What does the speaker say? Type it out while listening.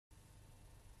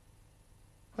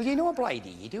Well, you know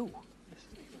Bridie, you do.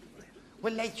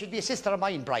 Well, like, she'd be a sister of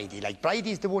mine, Bridie. Like,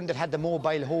 Bridie's the one that had the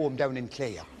mobile home down in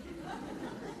Clare.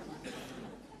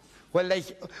 Well,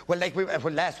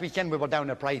 last weekend we were down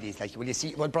at Bridie's, like, well, you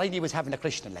see, well, Bridie was having a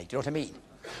christening, like, do you know what I mean?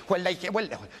 Well, like, well, you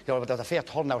know, there was a fair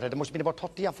turnout, there must have been about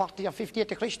 30 or 40 or 50 at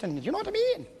the christening, you know what I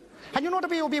mean? And you know the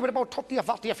way you'll be with about 30 or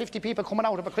 40 or 50 people coming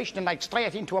out of a christening, like,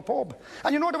 straight into a pub.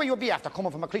 And you know the way you'll be after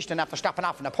coming from a christening, after stopping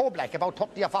off in a pub, like, about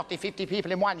 30 or 40, 50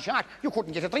 people in one shot. You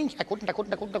couldn't get a drink. I couldn't get a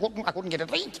drink. I couldn't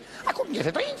get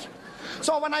a drink.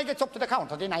 So when I get up to the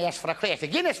counter, then I ask for a crate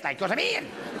of Guinness, like, you know what I mean?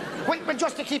 Well,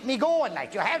 just to keep me going,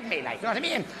 like, you have me, like, you know what I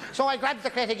mean? So I grabbed the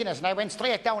crate of Guinness and I went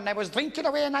straight down and I was drinking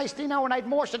away nicely now, and I'd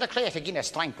most of the crate of Guinness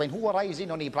drank when who arrives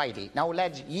in on Bridie. Now,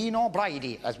 lads, ye know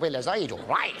Bridie as well as I do,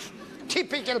 right?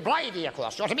 Typical Bridie, of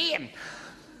course, you know what I mean?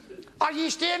 Are ye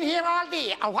staying here all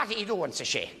day, or what are you doing, says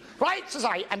she? Right, says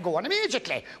I, I'm going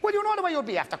immediately. Well, you know the way you'll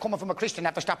be after coming from a christening,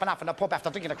 after stopping off in a pub, after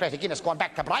drinking a crate of Guinness, going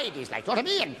back to Bridie's, like, you know what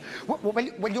I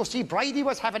mean? Well, you see, Bridie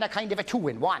was having a kind of a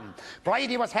two-in-one.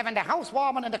 Bridie was having the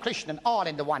housewarming and the christening all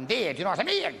in the one day, do you know what I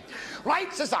mean?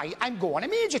 Right, says I, I'm going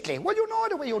immediately. Well, you know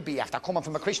the way you'll be after coming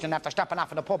from a christening, after stopping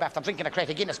off in a pub, after drinking a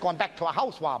crate of Guinness, going back to a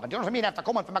housewarming, do you know what I mean, after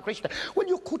coming from a christening? Well,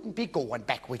 you couldn't be going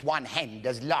back with one hand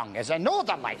as long as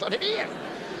another, like, you know what I mean?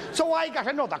 So I got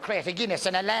another crate of Guinness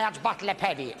and a large bottle of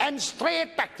paddy, and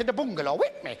straight back to the bungalow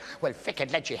with me. Well,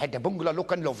 ficked lad, she had the bungalow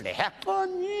looking lovely, huh? Oh,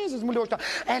 Jesus, my Lord.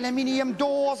 Aluminium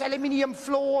doors, aluminium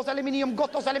floors, aluminium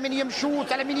gutters, aluminium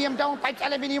chutes, aluminium downpipes,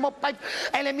 aluminium uppipes,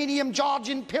 aluminium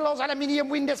Georgian pillars, aluminium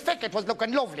windows. Ficked was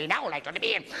looking lovely now, like, what I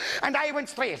mean? And I went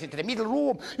straight into the middle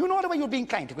room. You know the way you'd be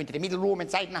inclined to go into the middle room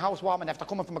inside in the house warming after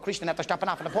coming from a christening, after stopping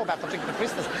off in a pub, after drinking the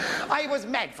Christmas. I was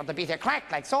mad for the bit of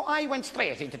crack, like, so I went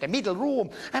straight into the middle room,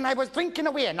 and I was drinking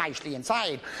away nicely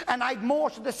inside, and I'd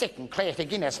most of the second crate of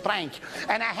Guinness drank,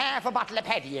 and a half a bottle of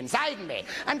paddy inside me,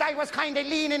 and I was kind of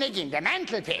leaning again the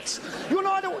mantelpiece. You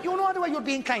know the way you'd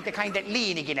be inclined to kind of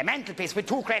lean again the mantelpiece with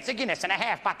 2 crates of Guinness and a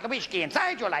half bottle of whiskey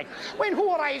inside you, like, when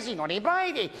who arrives in on a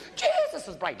Bridie? Jesus,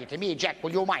 says Bridie to me, Jack,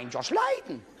 will you mind just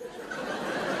lighting?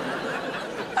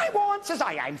 I won't, says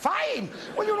I, I'm fine.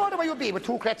 Well, you know the way you'll be with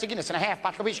 2 crates of Guinness and a half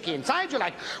bottle of whiskey inside you,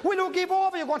 like, will you give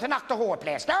over, you're going to knock the whole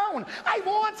place down? I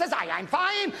won't, says I, I'm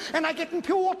fine. And I get in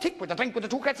pure tick with the drink with the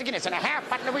 2 crates of Guinness and a half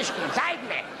bottle of whiskey inside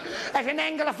me, at an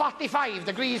angle of 45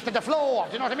 degrees to the floor,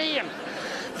 do you know what I mean?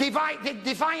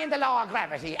 Defying the law of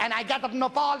gravity, and I gathered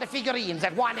up all the figurines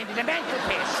at one end of the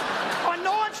mantelpiece.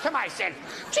 Unknowns to myself,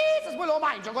 Jesus, will oh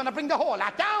mind, you're going to bring the whole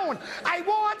lot down. I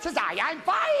won't, says I, I'm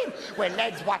fine. Well,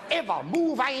 lads, whatever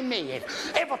move I made,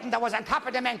 everything that was on top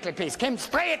of the mantelpiece came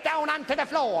straight down onto the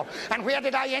floor. And where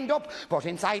did I end up? But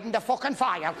inside in the fucking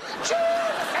fire.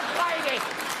 Jesus, Friday.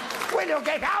 Will you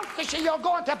get out? Says she, you're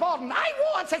going to burn. I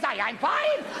won't, says I, I'm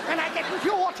fine. And I get in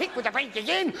pure tick with the drink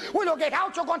again. Will you get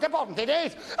out? You're going to burn today.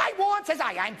 I won't, says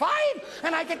I, I'm fine.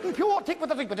 And I get in pure tick with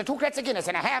the drink with the 2 crates of Guinness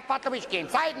and a half bottle of whiskey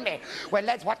inside me. Well,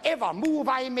 lads, whatever move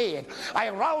I made, I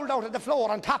rolled out of the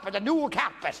floor on top of the new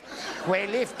carpet.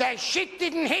 Well, if the shit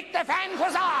didn't hit the fan,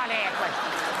 'twas all April.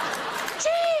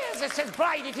 Jesus, says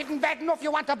Bridie, it isn't bad enough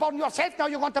you want to burn yourself, now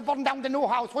you want to burn down the new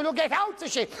house. Will you get out,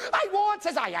 says she? I won't,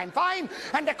 says I, I'm fine.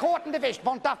 And the coat and the vest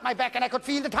burnt off my back, and I could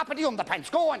feel the top of the underpants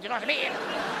going, do you know what I mean?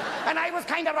 And I was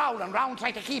kind of rolling round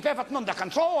trying to keep everything under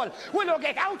control. Will you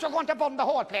get out? You're going to burn the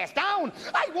whole place down.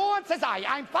 I won't, says I,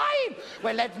 I'm fine.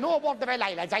 Well, lads, no word of a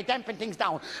lie, lads, I dampened things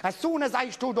down. As soon as I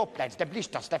stood up, lads, the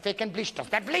blisters, the fucking blisters,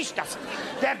 the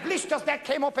blisters that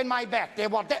came up in my back, they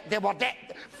were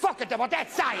that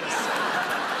size.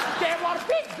 They were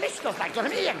big blisters, like, you know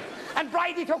what I mean? And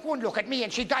Bridie took one look at me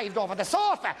and she dived over the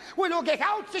sofa. Will you get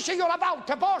out, says she, you're about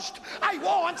to burst. I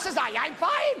won't, says I, I'm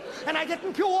fine. And I get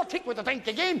in pure tick with the drink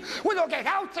again. Will you get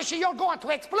out, says she, you're going to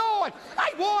explode.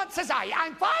 I won't, says I,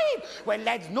 I'm fine. Well,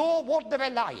 lads, no word of a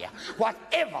lie.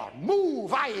 Whatever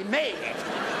move I made,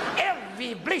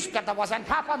 every blister that was on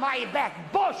top of my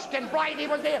back burst, and Bridie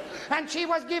was there. And she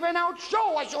was giving out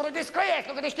show. I showed a disgrace.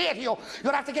 Look at the state of you.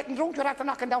 You'll have to get in drunk, you'll have to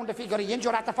knocking down the figurines,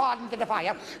 you'll have to fall into the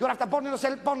fire, you'll have to burn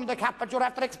yourself, burn the carpet, you're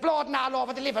after exploding all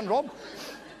over the living room.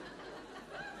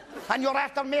 And you're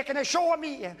after making a show of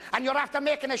me, and you're after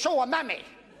making a show of Mammy.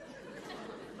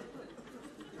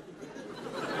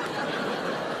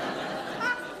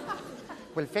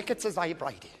 Well, fick it, says I,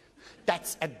 Bridie.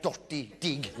 That's a dirty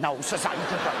dig now, says I to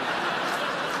Bridie.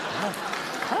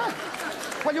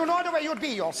 Well, you know the way you'd be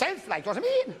yourself, like, what I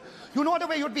mean? You know the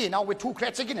way you'd be now with 2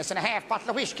 crates of Guinness and a half bottle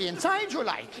of whiskey inside you,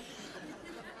 like.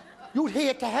 You'd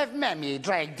hate to have Mammy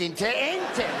dragged into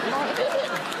anything, you know what I mean?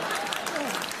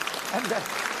 And that's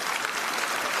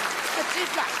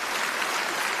it, like.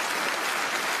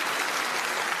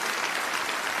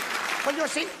 Well, you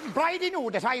see, Bridie knew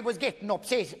that I was getting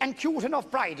upset, and cute enough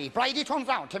Bridie. Bridie turns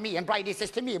round to me, and Bridie says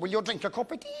to me, will you drink a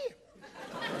cup of tea?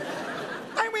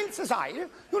 I will, says I. You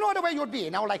know the way you'd be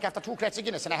now, like after 2 crates of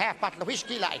Guinness and a half bottle of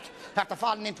whiskey, like, after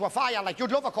falling into a fire, like,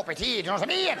 you'd love a cup of tea, do you know what I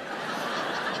mean?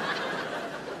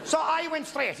 So I went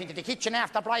straight into the kitchen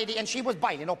after Bridie, and she was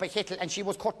boiling up a kettle, and she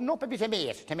was cutting up a bit of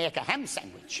meat to make a ham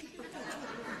sandwich.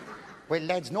 Well,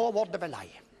 lads, no word of a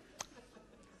lie.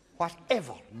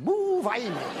 Whatever move I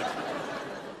made,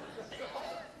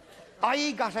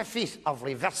 I got a fit of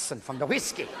reversing from the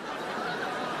whiskey. Do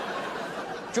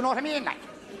you know what I mean, like?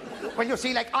 Well, you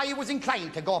see, like, I was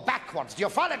inclined to go backwards. Do you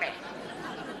follow me?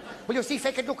 Well, you see,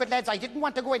 fake it, look at lads, I didn't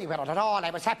want to go anywhere at all. I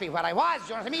was happy where I was,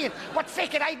 you know what I mean? But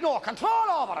fake it, I'd no control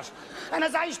over it. And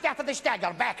as I started to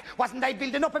stagger back, wasn't I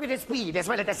building up a bit of speed as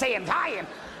well at the same time?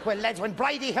 Well, lads, when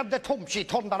Bridie heard the thump, she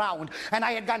turned around, and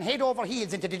I had gone head over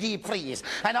heels into the deep freeze.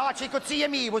 And all she could see of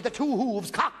me was the 2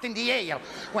 hooves cocked in the air.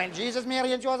 When Jesus,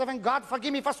 Mary, and Joseph, and God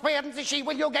forgive me for swearing, says she,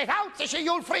 will you get out, says she,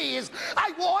 you'll freeze.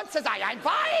 I won't, says I'm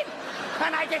fine.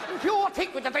 And I get pure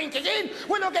thick with the drink again.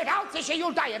 Will you get out, says she,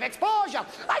 you'll die of exposure.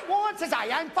 I won't, says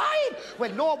I'm fine.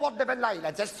 Well, no word of a lie,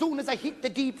 lads. As soon as I hit the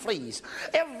deep freeze,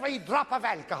 every drop of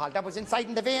alcohol that was inside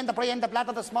in the vein, the brain, the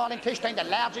bladder, the small intestine, the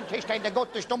large intestine, the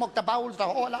gut, the stomach, the bowels, the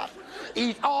whole lot,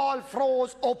 it all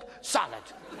froze up solid.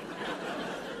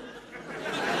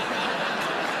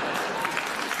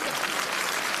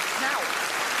 Now,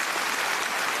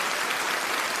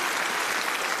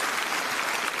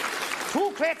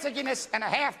 2 crates of Guinness and a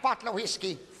half bottle of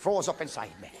whiskey froze up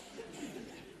inside me.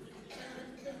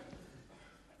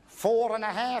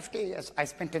 4.5 days I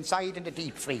spent inside in the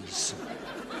deep freeze.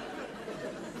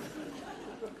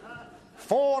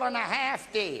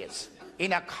 4.5 days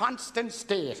in a constant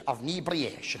state of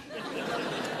inebriation.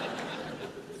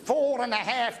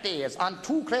 4.5 days on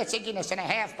 2 crates of Guinness and a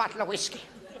half bottle of whiskey.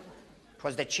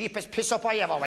 'Twas the cheapest piss-up I ever went.